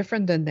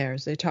 different than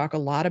theirs. They talk a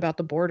lot about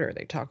the border.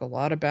 They talk a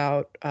lot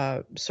about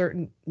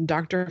certain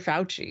Dr.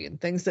 Fauci and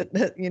things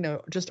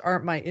that, just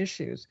aren't my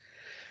issues.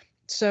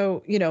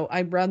 So,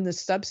 I run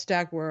this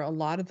Substack where a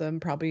lot of them,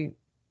 probably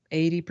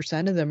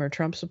 80% of them, are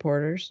Trump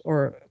supporters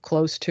or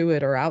close to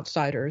it, or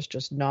outsiders,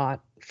 just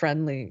not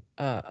friendly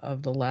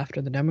of the left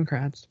or the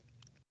Democrats.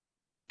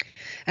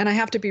 And I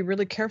have to be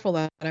really careful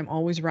that I'm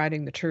always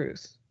writing the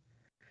truth.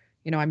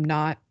 I'm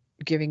not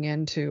giving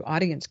in to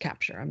audience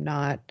capture. I'm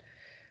not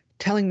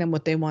telling them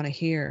what they want to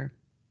hear.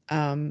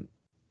 In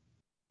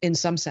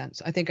some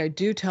sense, I think I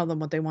do tell them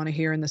what they want to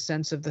hear in the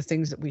sense of the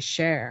things that we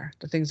share,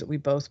 the things that we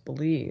both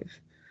believe.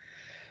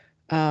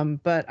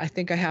 But I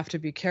think I have to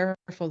be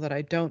careful that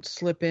I don't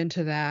slip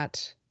into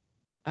that,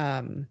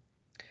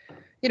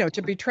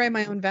 to betray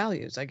my own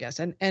values, I guess.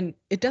 And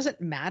it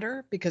doesn't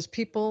matter because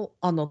people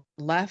on the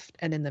left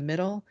and in the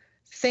middle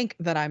think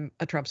that I'm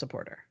a Trump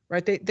supporter,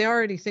 right? They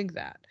already think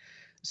that.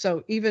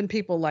 So even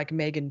people like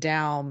Megan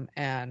Daum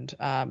and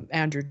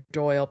Andrew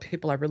Doyle,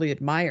 people I really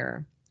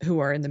admire who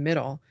are in the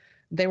middle,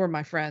 they were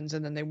my friends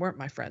and then they weren't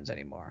my friends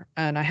anymore.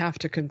 And I have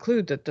to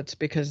conclude that that's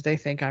because they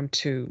think I'm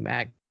too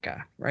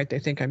MAGA, right? They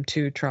think I'm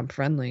too Trump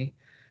friendly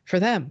for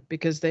them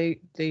because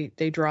they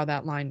draw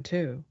that line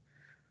too.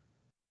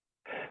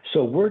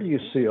 So where do you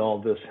see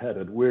all this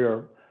headed?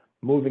 We're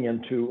moving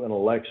into an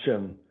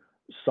election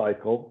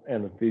cycle,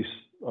 and these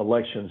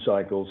election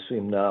cycles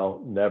seem now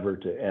never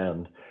to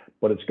end,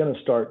 but it's going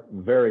to start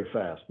very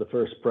fast. The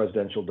first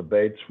presidential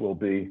debates will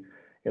be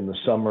in the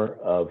summer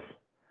of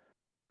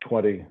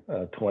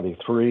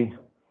 2023.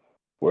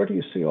 Where do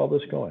you see all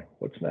this going?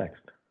 What's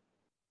next?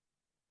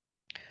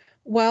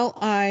 Well,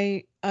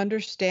 I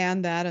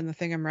understand that, and the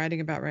thing I'm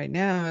writing about right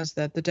now is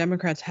that the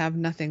Democrats have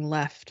nothing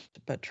left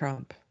but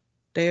Trump.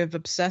 They have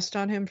obsessed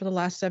on him for the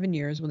last 7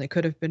 years when they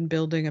could have been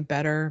building a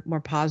better,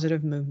 more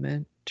positive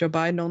movement. Joe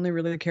Biden only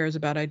really cares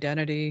about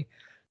identity,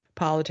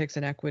 politics,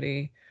 and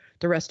equity.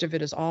 The rest of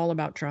it is all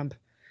about Trump.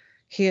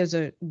 He is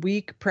a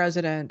weak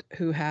president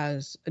who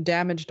has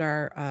damaged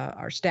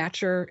our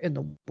stature in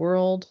the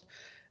world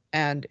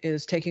and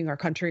is taking our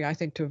country, I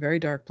think, to a very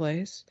dark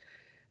place.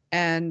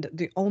 And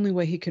the only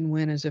way he can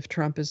win is if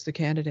Trump is the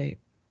candidate.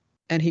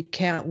 And he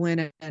can't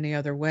win any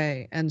other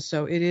way. And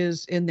so it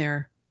is in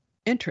their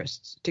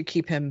interests to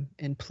keep him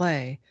in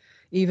play,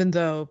 even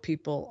though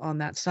people on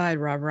that side,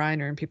 Rob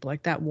Reiner and people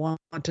like that, want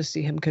to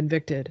see him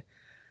convicted.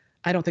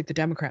 I don't think the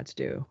Democrats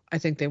do. I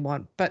think they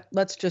want, but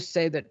let's just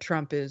say that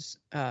Trump is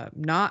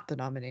not the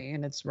nominee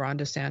and it's Ron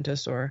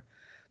DeSantis or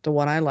the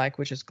one I like,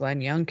 which is Glenn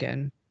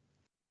Youngkin.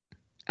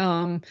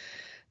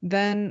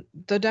 Then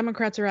the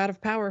Democrats are out of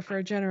power for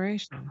a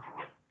generation.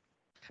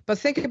 But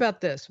think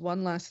about this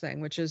one last thing,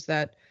 which is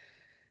that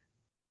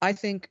I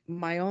think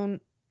my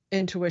own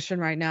intuition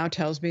right now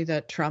tells me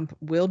that Trump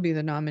will be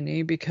the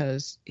nominee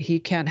because he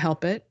can't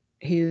help it.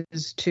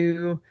 He's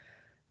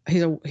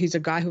a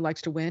guy who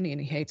likes to win and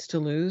he hates to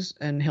lose,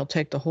 and he'll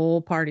take the whole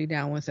party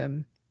down with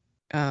him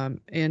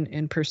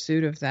in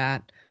pursuit of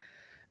that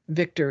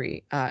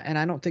victory. And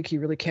I don't think he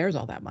really cares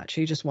all that much.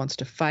 He just wants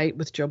to fight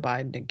with Joe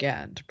Biden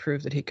again to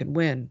prove that he can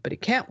win. But he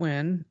can't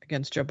win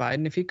against Joe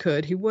Biden. If he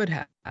could, he would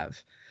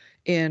have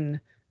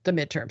in the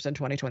midterms in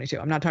 2022.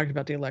 I'm not talking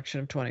about the election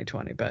of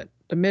 2020, but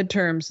the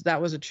midterms, that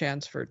was a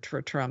chance for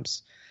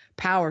Trump's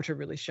power to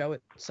really show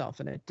itself,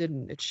 and it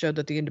didn't. It showed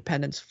that the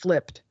independents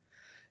flipped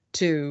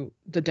to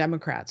the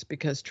Democrats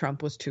because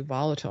Trump was too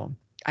volatile.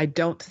 I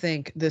don't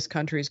think this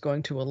country is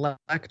going to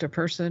elect a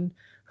person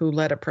who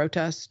led a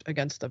protest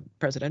against the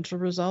presidential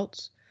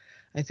results.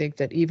 I think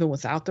that even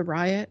without the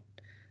riot,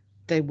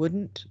 they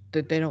wouldn't,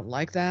 that they don't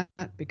like that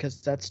because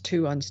that's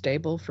too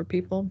unstable for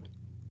people.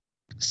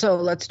 So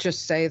let's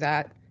just say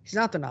that he's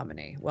not the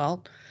nominee.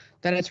 Well,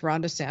 then it's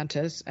Ron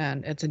DeSantis,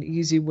 and it's an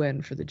easy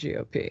win for the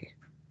GOP,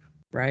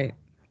 right?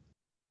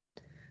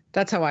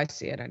 That's how I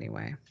see it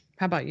anyway.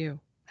 How about you?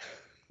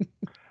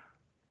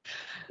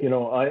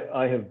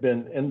 I have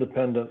been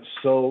independent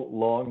so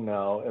long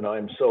now, and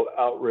I'm so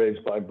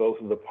outraged by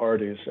both of the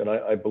parties, and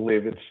I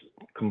believe it's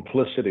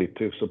complicity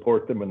to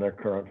support them in their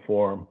current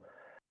form.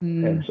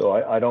 And so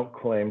I don't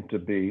claim to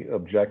be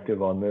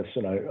objective on this,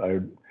 and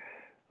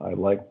I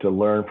like to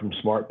learn from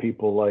smart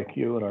people like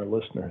you and our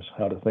listeners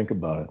how to think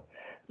about it.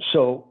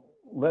 So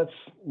let's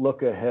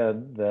look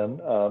ahead then.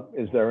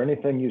 Is there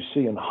anything you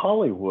see in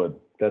Hollywood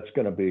that's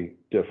going to be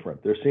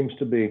different? There seems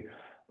to be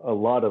a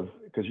lot of,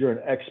 because you're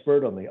an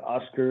expert on the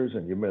Oscars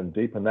and you've been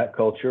deep in that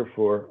culture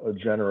for a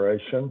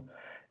generation.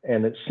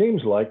 And it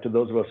seems like to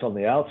those of us on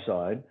the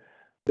outside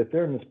that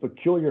they're in this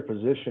peculiar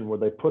position where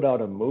they put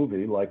out a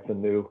movie like the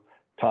new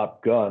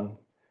Top Gun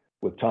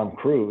with Tom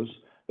Cruise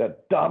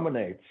that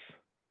dominates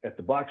at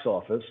the box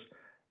office,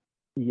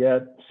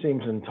 yet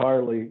seems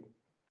entirely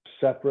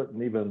separate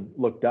and even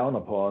looked down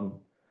upon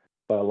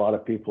by a lot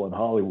of people in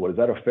Hollywood. Is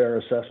that a fair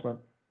assessment?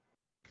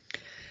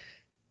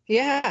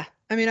 Yeah.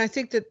 I mean, I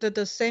think that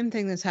the same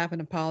thing that's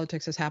happened in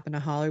politics has happened to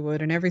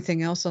Hollywood and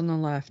everything else on the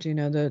left.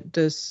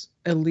 This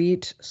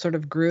elite sort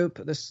of group,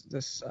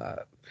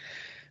 the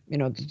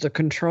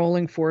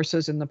controlling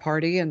forces in the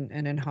party, and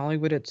in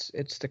Hollywood, it's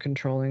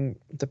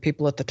the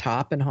people at the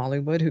top in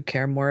Hollywood who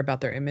care more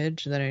about their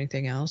image than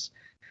anything else.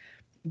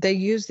 They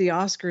use the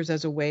Oscars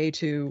as a way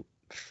to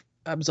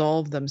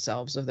absolve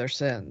themselves of their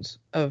sins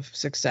of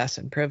success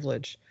and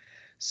privilege.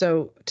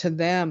 So to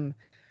them,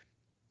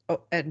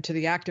 and to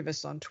the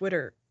activists on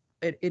Twitter,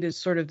 it is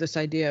sort of this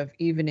idea of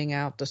evening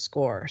out the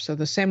score. So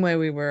the same way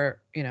we were,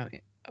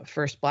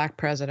 first Black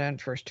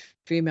president, first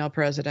female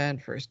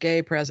president, first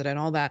gay president,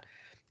 all that,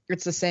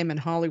 it's the same in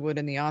Hollywood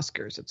and the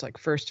Oscars. It's like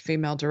first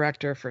female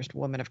director, first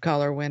woman of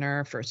color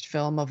winner, first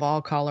film of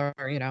all color,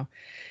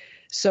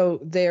 So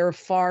they're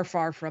far,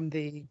 far from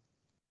the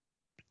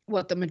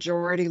what the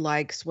majority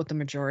likes, what the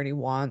majority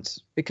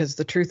wants, because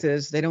the truth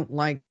is they don't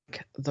like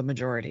the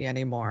majority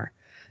anymore.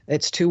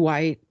 It's too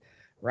white,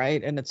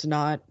 right? And it's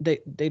not,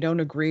 they don't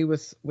agree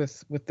with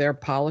their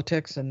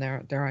politics and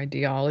their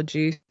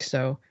ideology.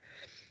 So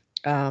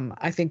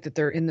I think that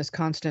they're in this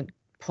constant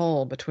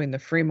pull between the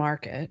free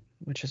market,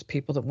 which is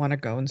people that want to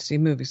go and see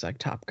movies like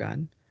Top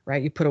Gun,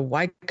 right? You put a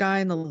white guy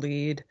in the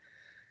lead,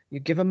 you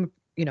give him,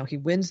 he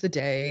wins the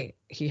day.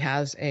 He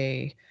has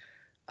a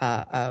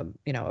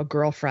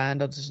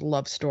girlfriend, a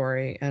love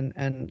story,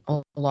 and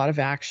a lot of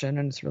action,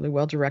 and it's really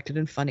well directed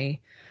and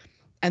funny.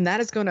 And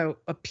that is going to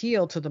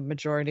appeal to the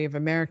majority of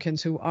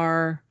Americans who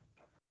are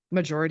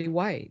majority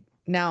white.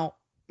 Now,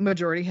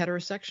 majority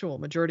heterosexual,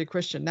 majority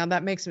Christian. Now,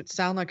 that makes it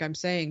sound like I'm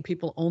saying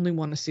people only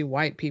want to see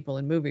white people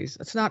in movies.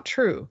 That's not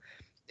true.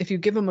 If you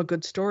give them a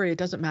good story, it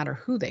doesn't matter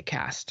who they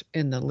cast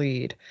in the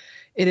lead.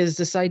 It is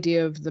this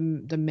idea of the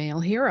male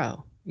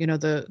hero,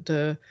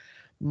 the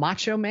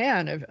macho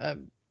man of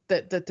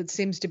that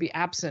seems to be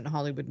absent in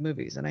Hollywood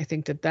movies. And I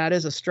think that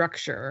is a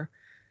structure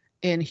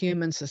in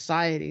human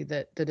society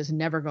that is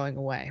never going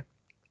away.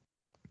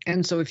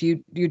 And so if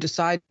you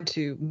decide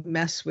to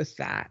mess with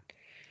that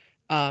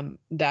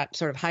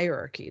sort of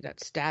hierarchy,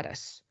 that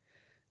status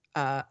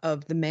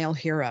of the male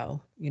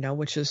hero,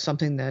 which is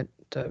something that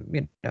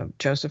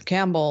Joseph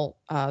Campbell,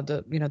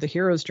 the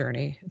hero's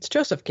journey. It's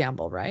Joseph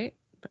Campbell, right?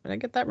 Did I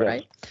get that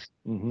right?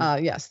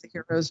 Mm-hmm. Yes, the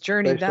hero's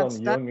journey. Based on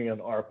Jungian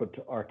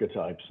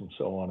archetypes and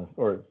so on,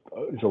 or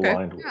is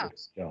aligned with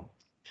it. Yeah.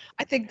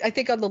 I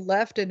think on the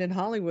left and in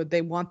Hollywood,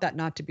 they want that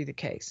not to be the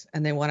case,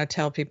 and they want to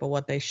tell people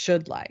what they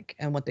should like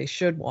and what they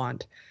should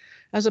want,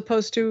 as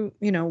opposed to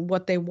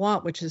what they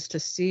want, which is to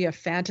see a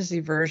fantasy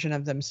version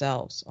of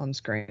themselves on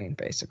screen,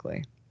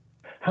 basically.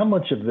 How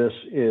much of this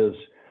is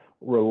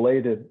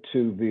related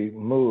to the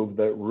move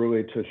that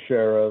Rui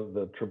Teixeira,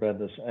 the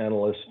tremendous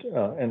analyst,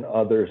 and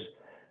others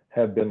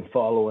have been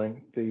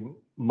following, the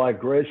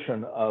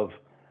migration of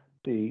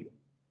the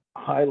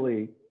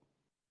highly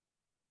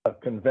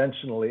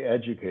conventionally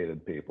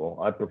educated people?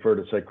 I prefer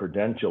to say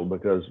credentialed,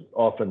 because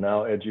often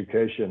now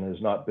education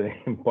is not being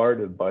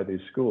imparted by these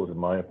schools, in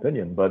my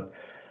opinion. But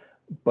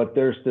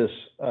there's this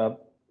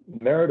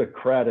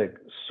meritocratic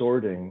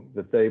sorting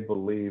that they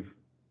believe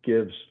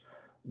gives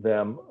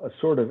them a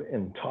sort of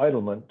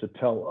entitlement to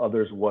tell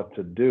others what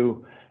to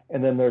do.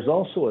 And then there's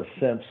also a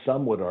sense,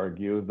 some would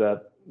argue,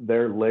 that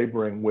they're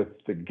laboring with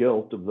the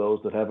guilt of those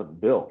that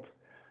haven't built,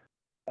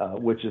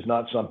 which is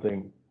not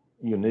something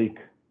unique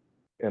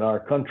in our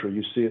country.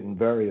 You see it in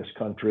various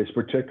countries,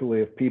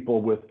 particularly if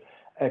people with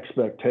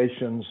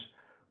expectations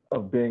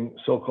of being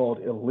so-called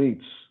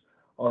elites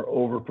are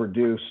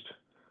overproduced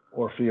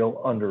or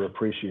feel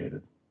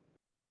underappreciated.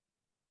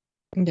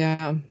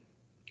 Yeah.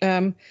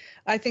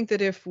 I think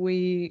that if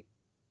we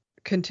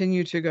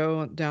continue to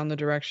go down the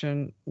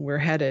direction we're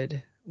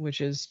headed,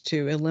 which is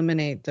to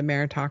eliminate the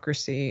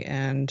meritocracy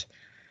and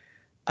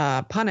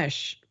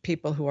punish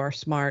people who are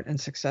smart and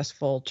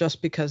successful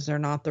just because they're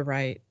not the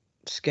right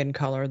skin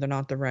color, they're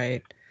not the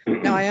right.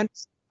 Now,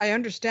 I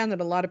understand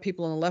that a lot of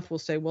people on the left will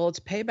say, well, it's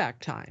payback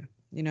time,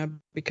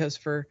 because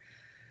for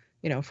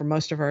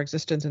most of our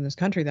existence in this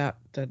country, that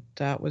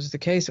was the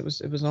case. It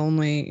was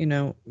only,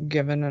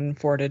 given and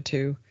afforded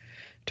to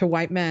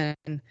white men.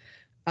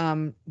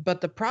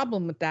 But the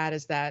problem with that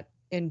is that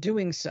in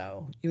doing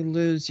so, you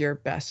lose your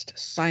best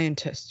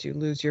scientists, you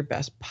lose your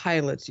best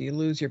pilots, you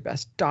lose your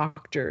best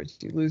doctors,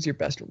 you lose your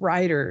best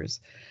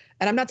writers.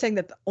 And I'm not saying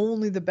that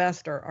only the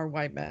best are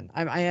white men.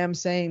 I am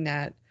saying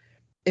that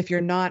if you're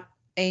not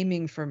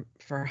aiming for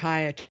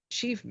high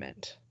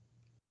achievement,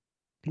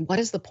 what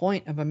is the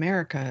point of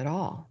America at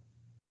all?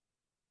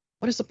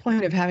 What is the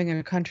point of having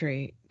a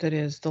country that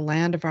is the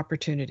land of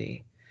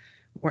opportunity,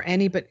 where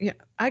anybody,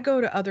 I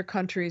go to other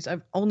countries.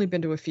 I've only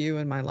been to a few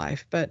in my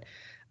life, but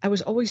I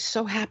was always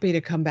so happy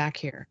to come back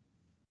here.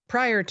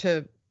 Prior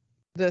to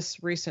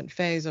this recent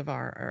phase of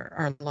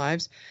our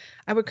lives,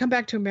 I would come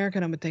back to America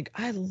and I would think,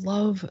 I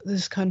love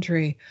this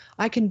country.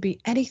 I can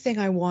be anything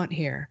I want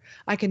here.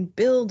 I can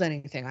build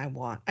anything I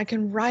want. I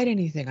can write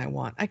anything I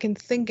want. I can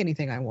think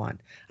anything I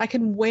want. I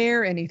can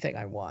wear anything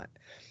I want.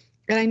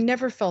 And I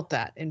never felt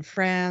that in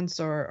France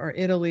or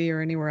Italy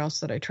or anywhere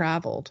else that I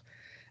traveled.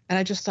 And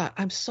I just thought,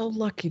 I'm so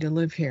lucky to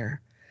live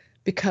here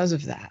because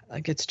of that.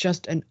 Like, it's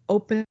just an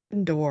open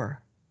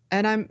door.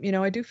 And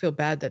I do feel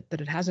bad that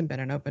it hasn't been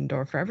an open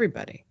door for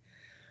everybody.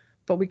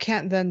 But we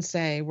can't then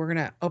say we're going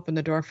to open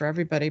the door for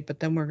everybody,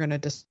 but then we're going to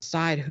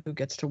decide who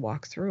gets to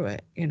walk through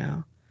it.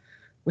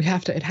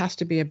 It has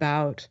to be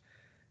about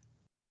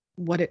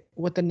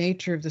what the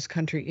nature of this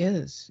country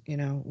is,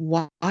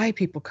 why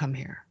people come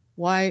here,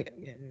 why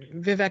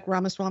Vivek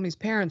Ramaswamy's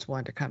parents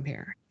wanted to come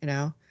here,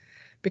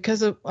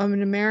 because in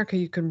America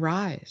you can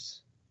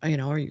rise,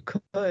 or you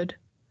could.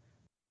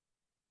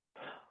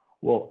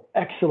 Well,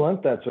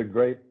 excellent. That's a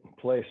great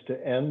place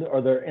to end.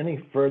 Are there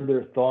any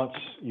further thoughts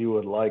you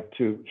would like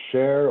to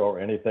share, or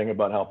anything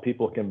about how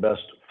people can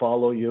best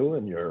follow you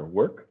and your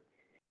work?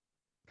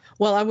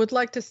 Well, I would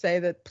like to say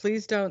that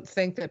please don't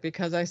think that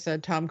because I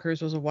said Tom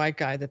Cruise was a white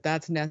guy that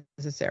that's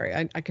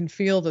necessary. I can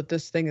feel that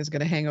this thing is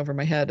going to hang over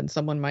my head and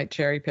someone might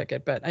cherry pick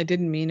it, but I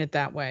didn't mean it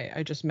that way.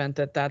 I just meant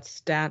that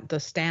that's the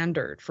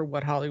standard for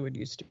what Hollywood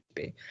used to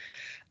be.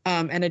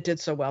 And it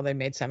did so well. They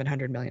made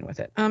 $700 million with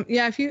it.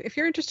 Yeah, if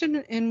you're interested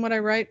in what I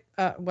write,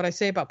 what I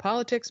say about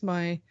politics,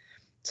 my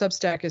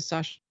Substack is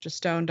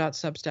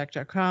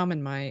sashastone.substack.com,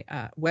 and my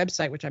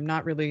website, which I'm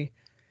not really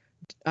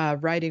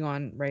writing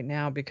on right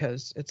now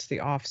because it's the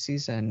off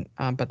season,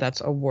 but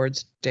that's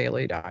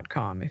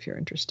awardsdaily.com if you're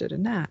interested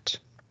in that.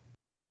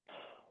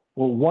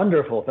 Well,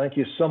 wonderful. Thank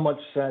you so much,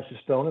 Sasha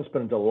Stone. It's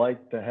been a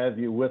delight to have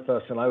you with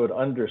us, and I would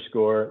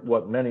underscore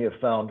what many have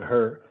found.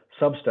 Her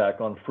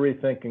Substack on free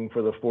thinking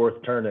for the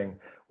fourth turning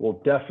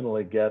will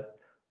definitely get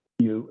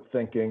you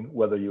thinking,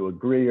 whether you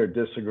agree or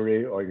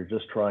disagree, or you're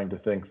just trying to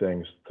think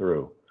things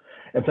through.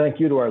 And thank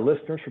you to our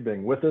listeners for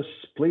being with us.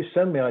 Please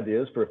send me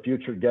ideas for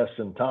future guests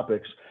and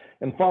topics,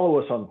 and follow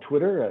us on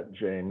Twitter at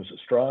James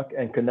Strzok,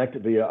 and connect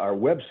via our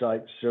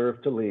website,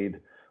 Serve to Lead,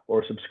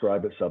 or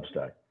subscribe at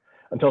Substack.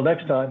 Until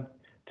next time,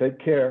 take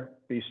care,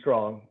 be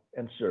strong,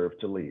 and serve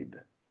to lead.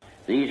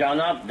 These are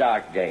not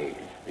dark days.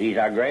 These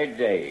are great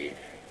days.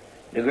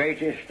 The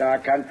greatest our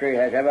country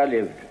has ever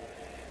lived.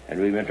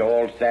 And we must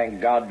all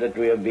thank God that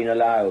we have been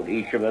allowed,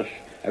 each of us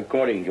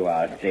according to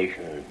our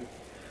station,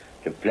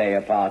 to play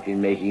a part in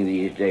making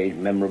these days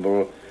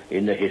memorable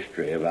in the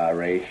history of our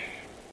race.